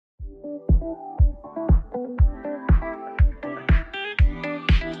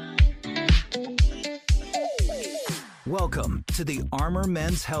Welcome to the Armor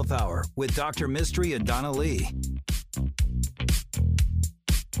Men's Health Hour with Dr. Mystery and Donna Lee.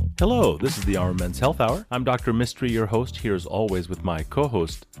 Hello, this is the Armor Men's Health Hour. I'm Dr. Mystery, your host, here as always with my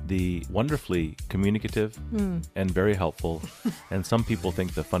co-host, the wonderfully communicative and very helpful, and some people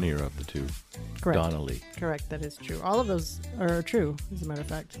think the funnier of the two, Correct. Donna Lee. Correct, that is true. All of those are true, as a matter of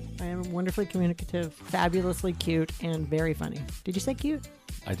fact. I am wonderfully communicative, fabulously cute, and very funny. Did you say cute?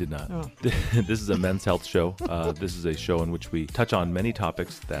 I did not. Oh. This is a men's health show. This is a show in which we touch on many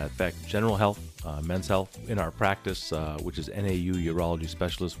topics that affect general health, men's health. In our practice, which is NAU Urology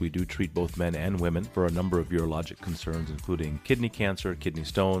Specialists, we do treat both men and women for a number of urologic concerns, including kidney cancer, kidney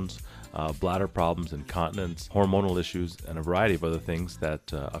stones, bladder problems, incontinence, hormonal issues, and a variety of other things that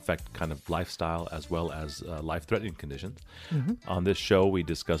affect kind of lifestyle as well as life-threatening conditions. Mm-hmm. On this show, we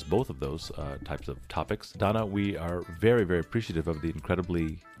discuss both of those types of topics. Donna, we are very, very appreciative of the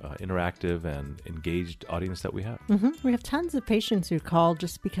incredibly interactive and engaged audience that we have. Mm-hmm. We have tons of patients who call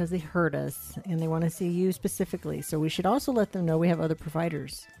just because they heard us and they want to see you specifically. So we should also let them know we have other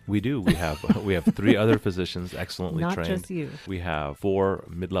providers. We do. We have 3 other physicians excellently Not trained. just you. We have 4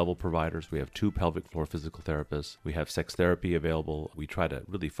 mid-level providers. We have 2 pelvic floor physical therapists. We have sex therapy available. We try to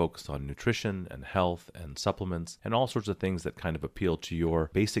really focus on nutrition and health and supplements and all sorts of things that kind of appeal to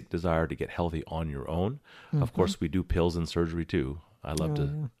your basic desire to get healthy on your own. Mm-hmm. Of course, we do pills and surgery too. I love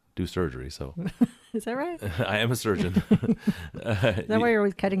to do surgery, so. Is that right? I am a surgeon. Is that why you're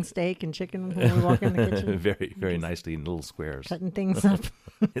always cutting steak and chicken when we walk in the kitchen? Very, very nicely in little squares. Cutting things up.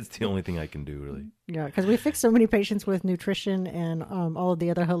 It's the only thing I can do, really. Yeah, because we fix so many patients with nutrition and all of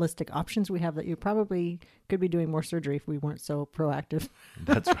the other holistic options we have that you probably could be doing more surgery if we weren't so proactive.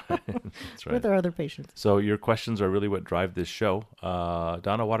 That's right. That's right. With our other patients. So your questions are really what drive this show.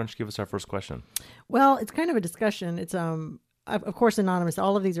 Donna, why don't you give us our first question? Well, it's kind of a discussion. It's of course, anonymous.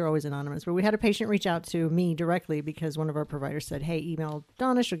 All of these are always anonymous. But we had a patient reach out to me directly because one of our providers said, hey, email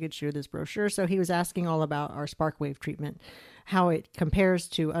Donna, she'll get you this brochure. So he was asking all about our spark wave treatment, how it compares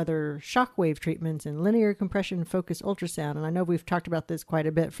to other shock wave treatments and linear compression focused ultrasound. And I know we've talked about this quite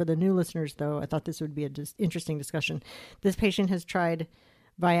a bit. For the new listeners, though, I thought this would be an interesting discussion. This patient has tried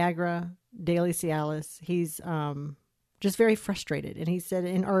Viagra, daily Cialis. He's just very frustrated. And he said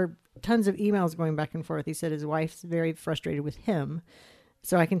in our tons of emails going back and forth, he said his wife's very frustrated with him.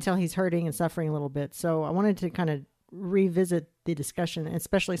 So I can tell he's hurting and suffering a little bit. So I wanted to kind of revisit the discussion,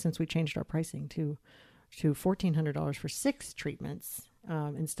 especially since we changed our pricing to $1,400 for 6 treatments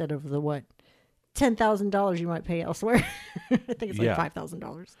instead of the $10,000 you might pay elsewhere. I think it's like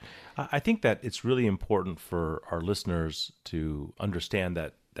 $5,000. I think that it's really important for our listeners to understand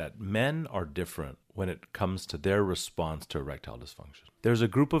that men are different when it comes to their response to erectile dysfunction. There's a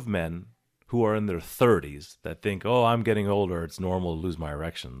group of men who are in their 30s that think, oh, I'm getting older, it's normal to lose my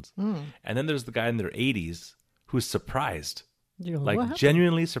erections. And then there's the guy in their 80s who's surprised,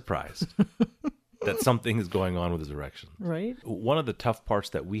 genuinely surprised that something is going on with his erections. Right. One of the tough parts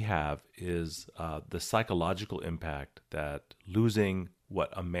that we have is the psychological impact that losing what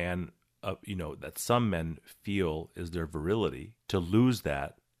a man, that some men feel is their virility, to lose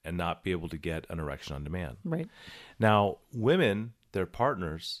that and not be able to get an erection on demand. Right. Now, women, their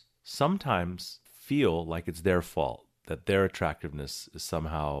partners, sometimes feel like it's their fault, that their attractiveness is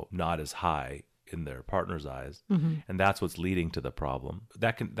somehow not as high in their partner's eyes, and that's what's leading to the problem.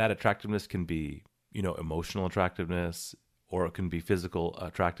 That attractiveness can be, emotional attractiveness, or it can be physical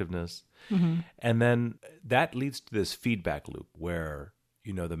attractiveness. And then that leads to this feedback loop where,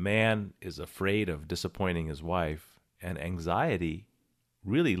 the man is afraid of disappointing his wife, and anxiety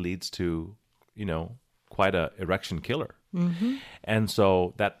really leads to, quite a erection killer. And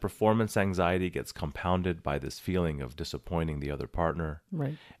so that performance anxiety gets compounded by this feeling of disappointing the other partner.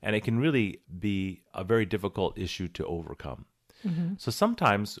 Right. And it can really be a very difficult issue to overcome. So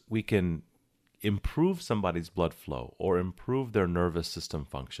sometimes we can improve somebody's blood flow or improve their nervous system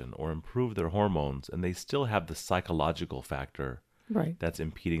function or improve their hormones, and they still have the psychological factor that's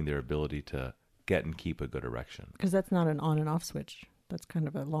impeding their ability to get and keep a good erection. Because that's not an on and off switch. That's kind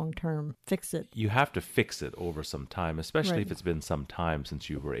of a long-term fix it. You have to fix it over some time, especially if it's been some time since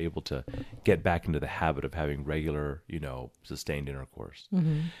you were able to get back into the habit of having regular, sustained intercourse.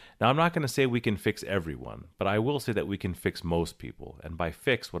 Now, I'm not going to say we can fix everyone, but I will say that we can fix most people. And by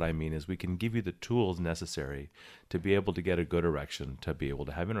fix, what I mean is we can give you the tools necessary to be able to get a good erection, to be able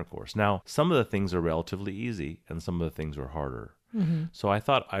to have intercourse. Now, some of the things are relatively easy and some of the things are harder. So I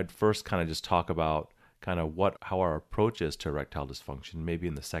thought I'd first kind of just talk about kind of how our approach is to erectile dysfunction. Maybe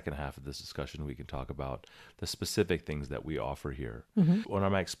in the second half of this discussion, we can talk about the specific things that we offer here. When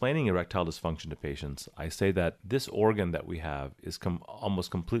I'm explaining erectile dysfunction to patients, I say that this organ that we have is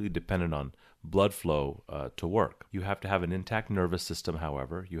almost completely dependent on blood flow to work. You have to have an intact nervous system,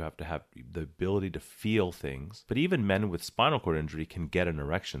 however. You have to have the ability to feel things. But even men with spinal cord injury can get an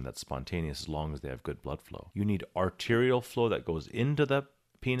erection that's spontaneous as long as they have good blood flow. You need arterial flow that goes into the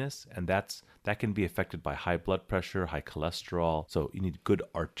penis, and that can be affected by high blood pressure, high cholesterol. So you need good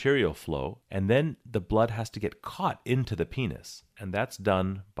arterial flow, and then the blood has to get caught into the penis, and that's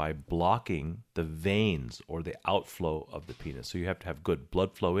done by blocking the veins or the outflow of the penis. So you have to have good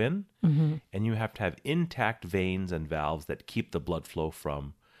blood flow in, and you have to have intact veins and valves that keep the blood flow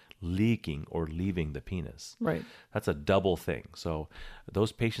from leaking or leaving the penis. Right. That's a double thing. So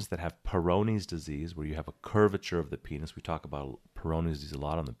those patients that have Peyronie's disease, where you have a curvature of the penis, we talk about Peyronie's disease a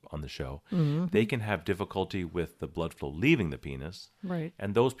lot on the show, they can have difficulty with the blood flow leaving the penis. Right.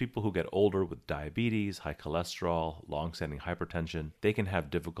 And those people who get older with diabetes, high cholesterol, long-standing hypertension, they can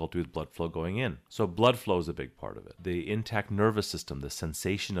have difficulty with blood flow going in. So blood flow is a big part of it. The intact nervous system, the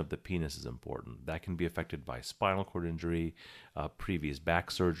sensation of the penis is important. That can be affected by spinal cord injury, previous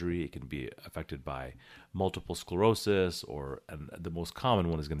back surgery. It can be affected by multiple sclerosis, and the most common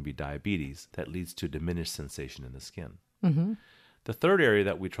one is going to be diabetes that leads to diminished sensation in the skin. The third area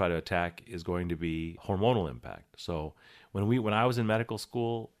that we try to attack is going to be hormonal impact. So when I was in medical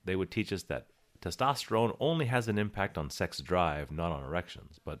school, they would teach us that testosterone only has an impact on sex drive, not on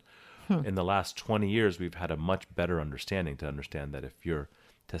erections. But in the last 20 years, we've had a much better understanding that if your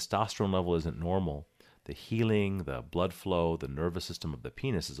testosterone level isn't normal, the healing, the blood flow, the nervous system of the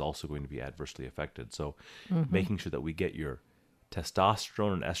penis is also going to be adversely affected. So making sure that we get your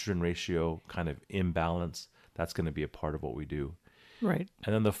testosterone and estrogen ratio kind of in balance, that's going to be a part of what we do. Right.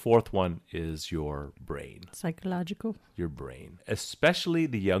 And then the fourth one is your brain. Psychological. Your brain. Especially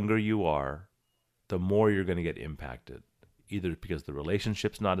the younger you are, the more you're going to get impacted, either because the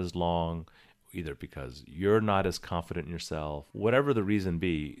relationship's not as long, either because you're not as confident in yourself, whatever the reason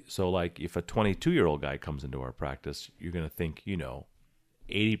be. So like if a 22-year-old guy comes into our practice, you're going to think,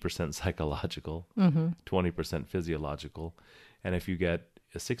 80% psychological, 20% physiological. And if you get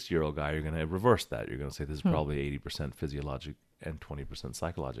a 60-year-old guy, you're going to reverse that. You're going to say this is probably 80% physiologic and 20%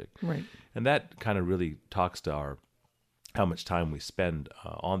 psychologic. Right. And that kind of really talks to how much time we spend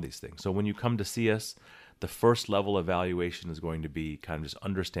on these things. So when you come to see us, the first level evaluation is going to be kind of just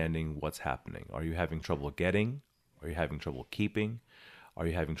understanding what's happening. Are you having trouble getting? Are you having trouble keeping? Are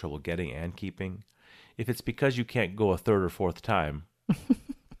you having trouble getting and keeping? If it's because you can't go a third or fourth time,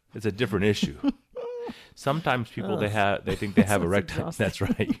 it's a different issue. Sometimes people they think they have erectile. Exhausting. That's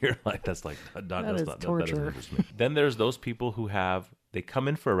right. You're like that doesn't interest me. Then there's those people who they come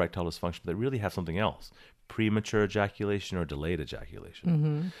in for erectile dysfunction, but they really have something else: premature ejaculation or delayed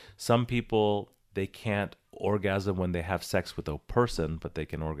ejaculation. Some people, they can't orgasm when they have sex with a person, but they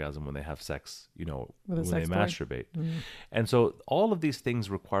can orgasm when they have sex, when they masturbate. And so all of these things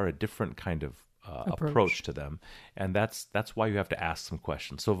require a different kind of approach to them, and that's why you have to ask some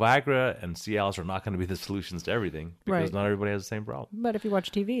questions. So Viagra and Cialis are not going to be the solutions to everything, because not everybody has the same problem. But if you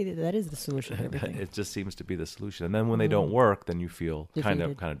watch TV, that is the solution to everything. It just seems to be the solution. And then when they don't work, then you feel kind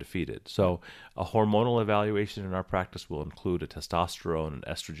of defeated. So a hormonal evaluation in our practice will include a testosterone and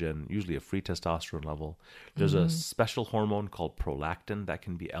estrogen, usually a free testosterone level. There's a special hormone called prolactin that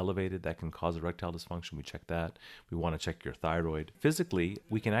can be elevated, that can cause erectile dysfunction. We check that. We want to check your thyroid. Physically,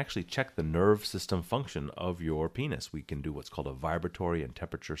 we can actually check the nerve system function of your penis. We can do what's called a vibratory and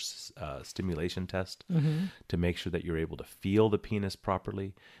temperature stimulation test to make sure that you're able to feel the penis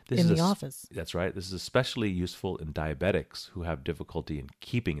properly. In the office. That's right. This is especially useful in diabetics who have difficulty in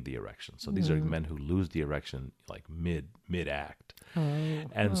keeping the erection. So these are men who lose the erection like mid-act.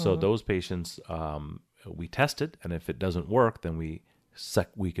 So those patients, we test it, and if it doesn't work, then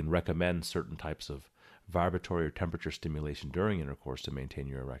we can recommend certain types of vibratory or temperature stimulation during intercourse to maintain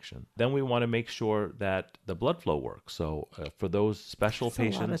your erection. Then we want to make sure that the blood flow works. So for those special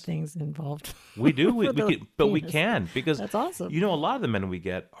patients, a lot of things involved. We do, we can, because that's awesome. A lot of the men we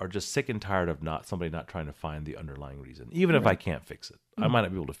get are just sick and tired of somebody not trying to find the underlying reason. Even if I can't fix it, I might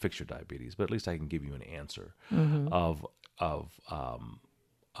not be able to fix your diabetes, but at least I can give you an answer of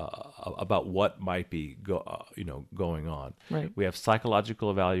about what might be going on. Right. We have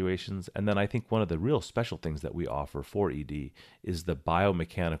psychological evaluations, and then I think one of the real special things that we offer for ED is the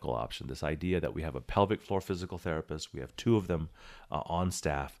biomechanical option. This idea that we have a pelvic floor physical therapist. We have 2 of them on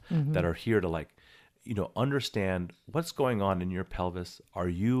staff that are here to understand what's going on in your pelvis. Are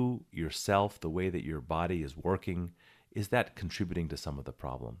you yourself, the way that your body is working? is that contributing to some of the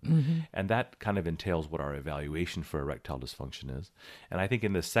problem? And that kind of entails what our evaluation for erectile dysfunction is. And I think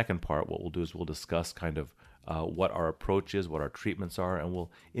in the second part, what we'll do is we'll discuss kind of what our approach is, what our treatments are, and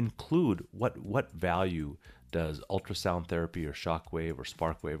we'll include what value does ultrasound therapy or shockwave or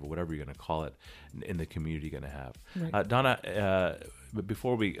spark wave or whatever you're going to call it in the community going to have. Right. Donna,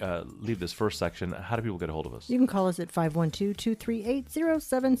 before we leave this first section, how do people get a hold of us? You can call us at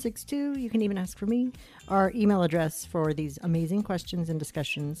 512-238-0762. You can even ask for me. Our email address for these amazing questions and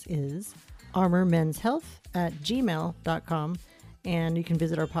discussions is armormenshealth@gmail.com. And you can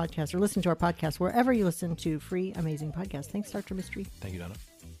visit our podcast or listen to our podcast wherever you listen to free, amazing podcasts. Thanks, Dr. Mystery. Thank you, Donna.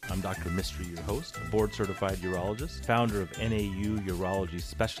 I'm Dr. Mystery, your host, a board-certified urologist, founder of NAU Urology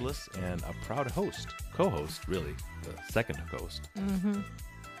Specialists, and a proud host, co-host, really, the second host. Don't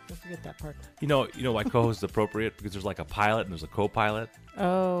forget that part. You know why co-host is appropriate? Because there's like a pilot and there's a co-pilot.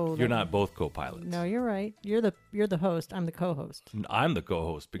 Oh, You're not both co-pilots. No, you're right. You're the host. I'm the co-host. I'm the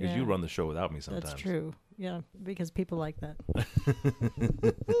co-host because you Yeah. run the show without me sometimes. That's true. Yeah, because people like that.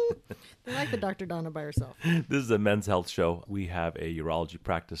 They like the Dr. Donna by herself. This is a men's health show. We have a urology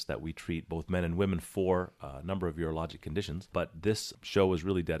practice that we treat both men and women for a number of urologic conditions. But this show is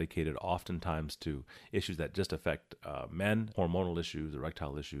really dedicated oftentimes to issues that just affect men, hormonal issues,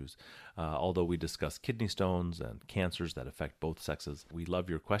 erectile issues. Although we discuss kidney stones and cancers that affect both sexes. We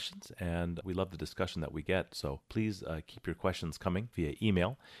love your questions and we love the discussion that we get. So please keep your questions coming via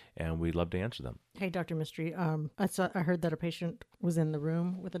email and we'd love to answer them. Hey, Dr. Mystery. I heard that a patient was in the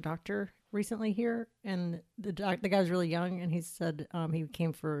room with a doctor recently here, and the guy was really young, and he said he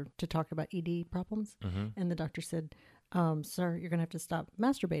came to talk about ED problems, and the doctor said, "Sir, you're going to have to stop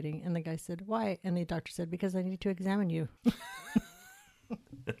masturbating." And the guy said, "Why?" And the doctor said, "Because I need to examine you."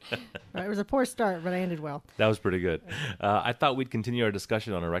 Right, it was a poor start, but I ended well. That was pretty good. I thought we'd continue our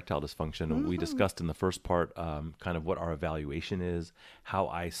discussion on erectile dysfunction. We discussed in the first part kind of what our evaluation is, how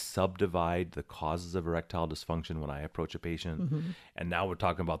I subdivide the causes of erectile dysfunction when I approach a patient. And now we're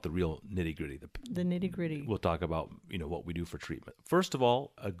talking about the real nitty-gritty. The nitty-gritty. We'll talk about what we do for treatment. First of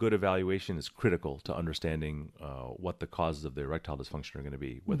all, a good evaluation is critical to understanding what the causes of the erectile dysfunction are going to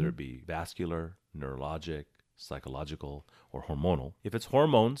be, whether it be vascular, neurologic, psychological, or hormonal. If it's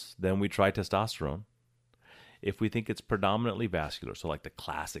hormones, then we try testosterone. If we think it's predominantly vascular, so like the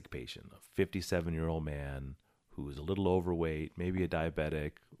classic patient, a 57-year-old man who is a little overweight, maybe a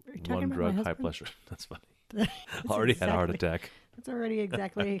diabetic, one drug, high blood sugar. That's funny. Already had a heart attack. That's already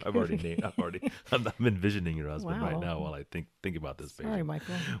exactly. I'm envisioning your husband right now while I think about this patient. Sorry,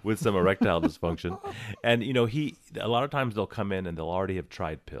 Michael. With some erectile dysfunction. And, a lot of times they'll come in and they'll already have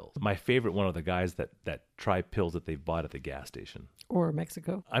tried pills. My favorite one of the guys that try pills that they've bought at the gas station. Or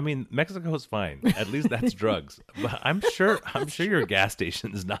Mexico. I mean, Mexico is fine. At least that's drugs. But I'm sure your gas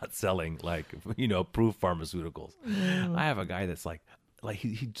station is not selling approved pharmaceuticals. I have a guy that's like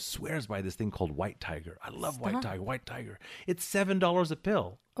he swears by this thing called White Tiger. I love White Tiger. It's $7 a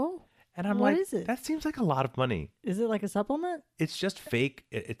pill. Oh. And I'm what like, is it? That seems like a lot of money. Is it like a supplement? It's just fake.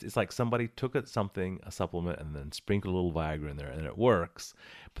 It's like somebody took a supplement, and then sprinkled a little Viagra in there, and it works.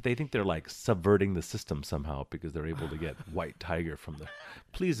 But they think they're like subverting the system somehow because they're able to get White Tiger from the.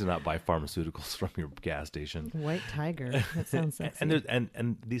 Please do not buy pharmaceuticals from your gas station. White Tiger. That sounds sexy.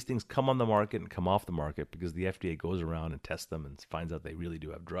 And these things come on the market and come off the market because the FDA goes around and tests them and finds out they really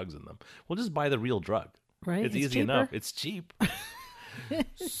do have drugs in them. Well, just buy the real drug. Right. It's easy enough. It's cheap.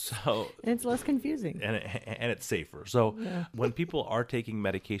 So and it's less confusing and it's safer. So when people are taking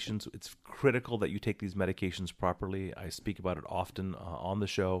medications, it's critical that you take these medications properly. I speak about it often on the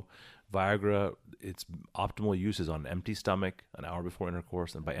show. Viagra, its optimal use is on an empty stomach an hour before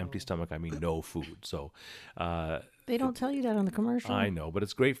intercourse, and by empty stomach I mean no food. So they don't tell you that on the commercial. I know, but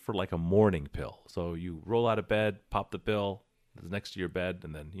it's great for like a morning pill. So you roll out of bed, pop the pill, it's next to your bed,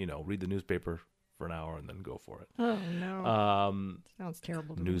 and then read the newspaper for an hour and then go for it. Oh no! Sounds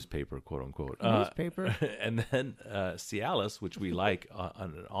terrible. Newspaper, quote unquote. Newspaper. And then Cialis, which we like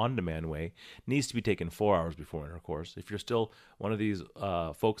on an on-demand way, needs to be taken 4 hours before intercourse. If you're still one of these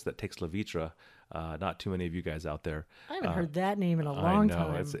folks that takes Levitra, not too many of you guys out there. I haven't heard that name in a long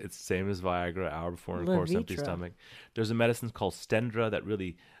time. It's the same as Viagra, hour before intercourse, empty stomach. There's a medicine called Stendra that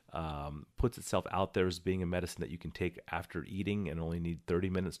really puts itself out there as being a medicine that you can take after eating and only need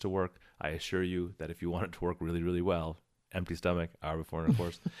 30 minutes to work. I assure you that if you want it to work really, really well, empty stomach, hour before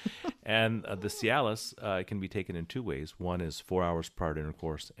intercourse. And the Cialis can be taken in two ways. One is 4 hours prior to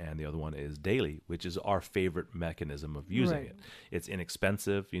intercourse, and the other one is daily, which is our favorite mechanism of using it. It's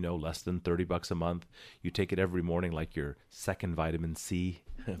inexpensive, less than $30 a month. You take it every morning like your second vitamin C,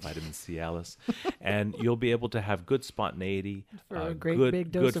 vitamin Cialis, and you'll be able to have good spontaneity, for a great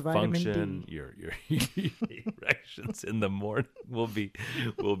big dose good of vitamin function. D. injections in the morning will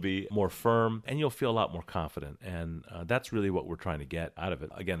be more firm, and you'll feel a lot more confident. And that's really what we're trying to get out of it.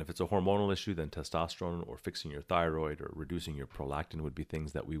 Again, if it's a hormonal issue, then testosterone or fixing your thyroid or reducing your prolactin would be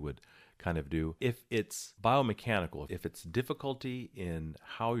things that we would kind of do. If it's biomechanical, if it's difficulty in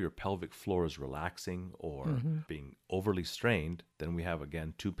how your pelvic floor is relaxing or being overly strained, then we have,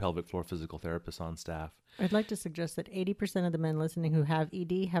 again, 2 pelvic floor physical therapists on staff. I'd like to suggest that 80% of the men listening who have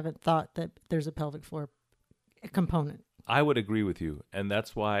ED haven't thought that there's a pelvic floor component. I would agree with you. And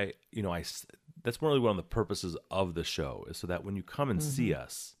that's why, that's really one of the purposes of the show, is so that when you come and see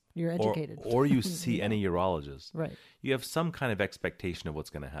us, you're educated. Or you see any urologist, right, you have some kind of expectation of what's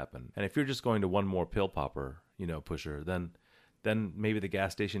going to happen. And if you're just going to one more pill popper, pusher, then maybe the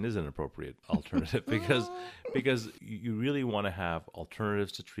gas station is an appropriate alternative because you really want to have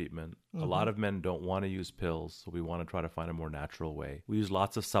alternatives to treatment. A lot of men don't want to use pills, so we want to try to find a more natural way. We use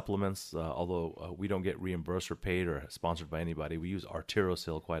lots of supplements, although we don't get reimbursed or paid or sponsored by anybody. We use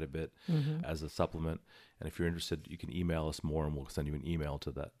Arterosil quite a bit as a supplement. And if you're interested, you can email us more, and we'll send you an email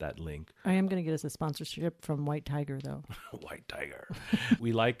to that link. I am going to get us a sponsorship from White Tiger, though. White Tiger.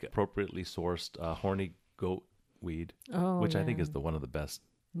 We like appropriately sourced horny goat weed, which I think is one of the best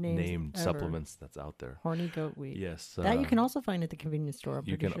named supplements that's out there. Horny goat weed. Yes. That you can also find at the convenience store.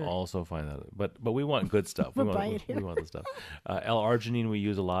 You can also find that. But we want good stuff. we want the stuff. L-arginine we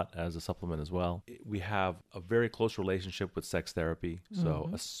use a lot as a supplement as well. We have a very close relationship with sex therapy.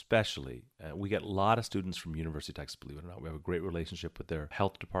 So especially, we get a lot of students from University of Texas, believe it or not. We have a great relationship with their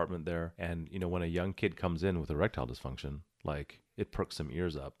health department there. And, when a young kid comes in with erectile dysfunction, it perks some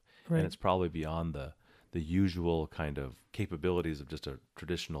ears up. Right. And it's probably beyond the usual kind of capabilities of just a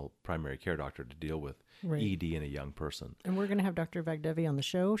traditional primary care doctor to deal with ED in a young person. And we're going to have Dr. Vagdevi on the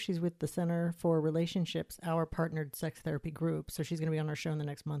show. She's with the Center for Relationships, our partnered sex therapy group. So she's going to be on our show in the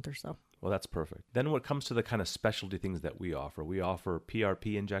next month or so. Well, that's perfect. Then when it comes to the kind of specialty things that we offer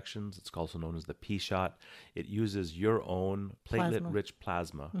PRP injections. It's also known as the P-shot. It uses your own platelet-rich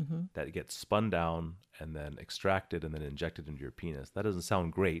plasma that gets spun down and then extracted and then injected into your penis. That doesn't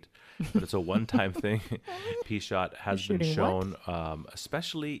sound great, but it's a one-time thing. P-shot has been shown,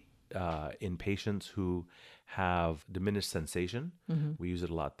 especially in patients who have diminished sensation. We use it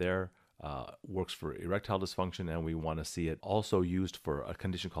a lot there. Works for erectile dysfunction, and we want to see it also used for a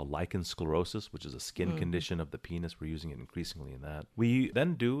condition called lichen sclerosis, which is a skin condition of the penis. We're using it increasingly in that. We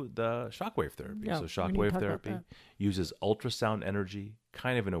then do the shockwave therapy. So shockwave therapy uses ultrasound energy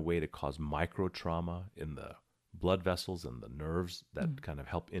kind of in a way to cause micro trauma in the blood vessels and the nerves that kind of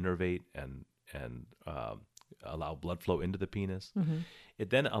help innervate and allow blood flow into the penis. It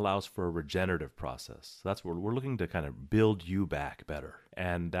then allows for a regenerative process. So that's where we're looking to kind of build you back better.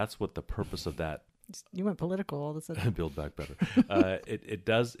 And that's what the purpose of that. You went political all of a sudden. Build back better. It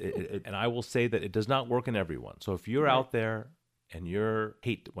does. And I will say that it does not work in everyone. So if you're out there and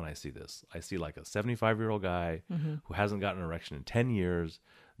hate when I see this, I see like a 75-year-old guy who hasn't gotten an erection in 10 years,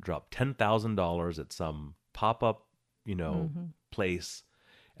 drop $10,000 at some pop-up, place,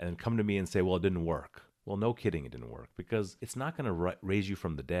 and come to me and say, well, it didn't work. Well, no kidding, it didn't work, because it's not going to raise you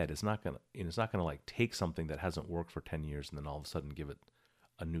from the dead. It's not going to like take something that hasn't worked for 10 years and then all of a sudden give it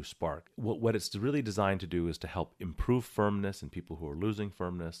a new spark. What it's really designed to do is to help improve firmness in people who are losing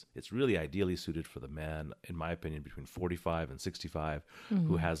firmness. It's really ideally suited for the man, in my opinion, between 45 and 65,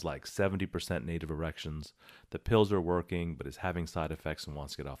 who has like 70% native erections. The pills are working, but is having side effects and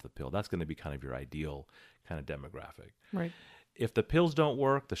wants to get off the pill. That's going to be kind of your ideal kind of demographic. Right. If the pills don't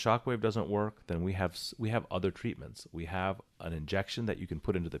work, the shockwave doesn't work, then we have other treatments. We have an injection that you can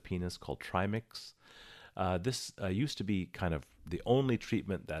put into the penis called Trimix. This used to be kind of the only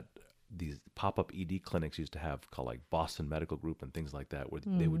treatment that these pop-up ED clinics used to have, called like Boston Medical Group and things like that, where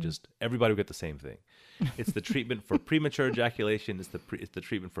they would everybody would get the same thing. It's the treatment for premature ejaculation. It's the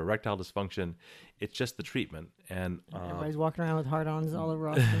treatment for erectile dysfunction. It's just the treatment. And everybody's walking around with hard-ons all over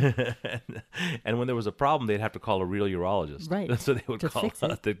Austin. And when there was a problem, they'd have to call a real urologist. Right. So they would call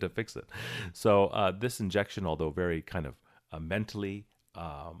to fix it. So this injection, although very kind of mentally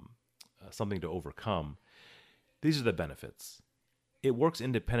something to overcome, these are the benefits. It works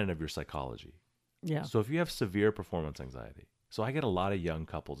independent of your psychology. Yeah. So if you have severe performance anxiety, so I get a lot of young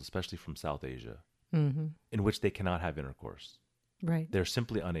couples, especially from South Asia, in which they cannot have intercourse. Right. They're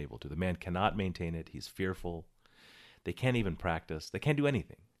simply unable to. The man cannot maintain it. He's fearful. They can't even practice. They can't do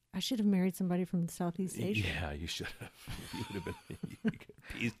anything. I should have married somebody from Southeast Asia. Yeah, you should have. You would have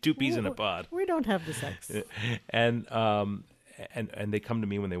been two peas in a pod. We don't have the sex. And they come to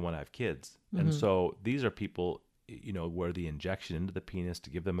me when they want to have kids. And so these are people, where the injection into the penis to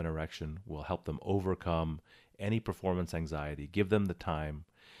give them an erection will help them overcome any performance anxiety, give them the time.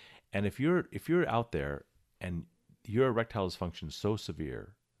 And if you're out there and your erectile dysfunction is so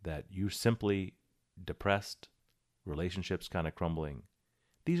severe that you're simply depressed, relationships kind of crumbling,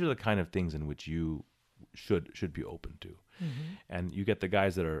 these are the kind of things in which you should be open to. Mm-hmm. And you get the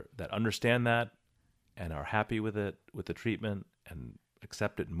guys that understand that and are happy with it, with the treatment, and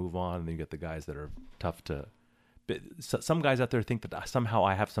accept it and move on. And then you get the guys that are tough to. Some guys out there think that somehow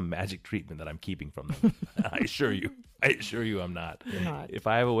I have some magic treatment that I'm keeping from them. I assure you, I'm not. You're not. If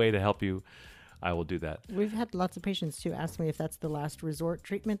I have a way to help you, I will do that. We've had lots of patients too ask me if that's the last resort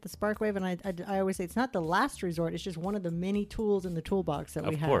treatment, the SparkWave, and I always say it's not the last resort. It's just one of the many tools in the toolbox that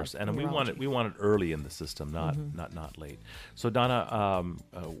we have. Of course, and we want it early in the system, not late. So Donna,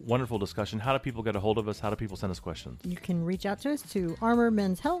 wonderful discussion. How do people get a hold of us? How do people send us questions? You can reach out to us to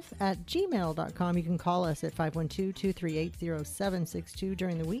armormenshealth@gmail.com. You can call us at 512-238-0762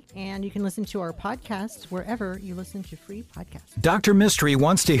 during the week, and you can listen to our podcast wherever you listen to free podcasts. Dr. Mystery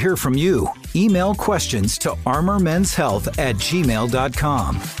wants to hear from you. Email questions to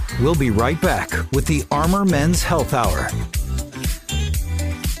armormenshealth@gmail.com. We'll be right back with the Armor Men's Health Hour.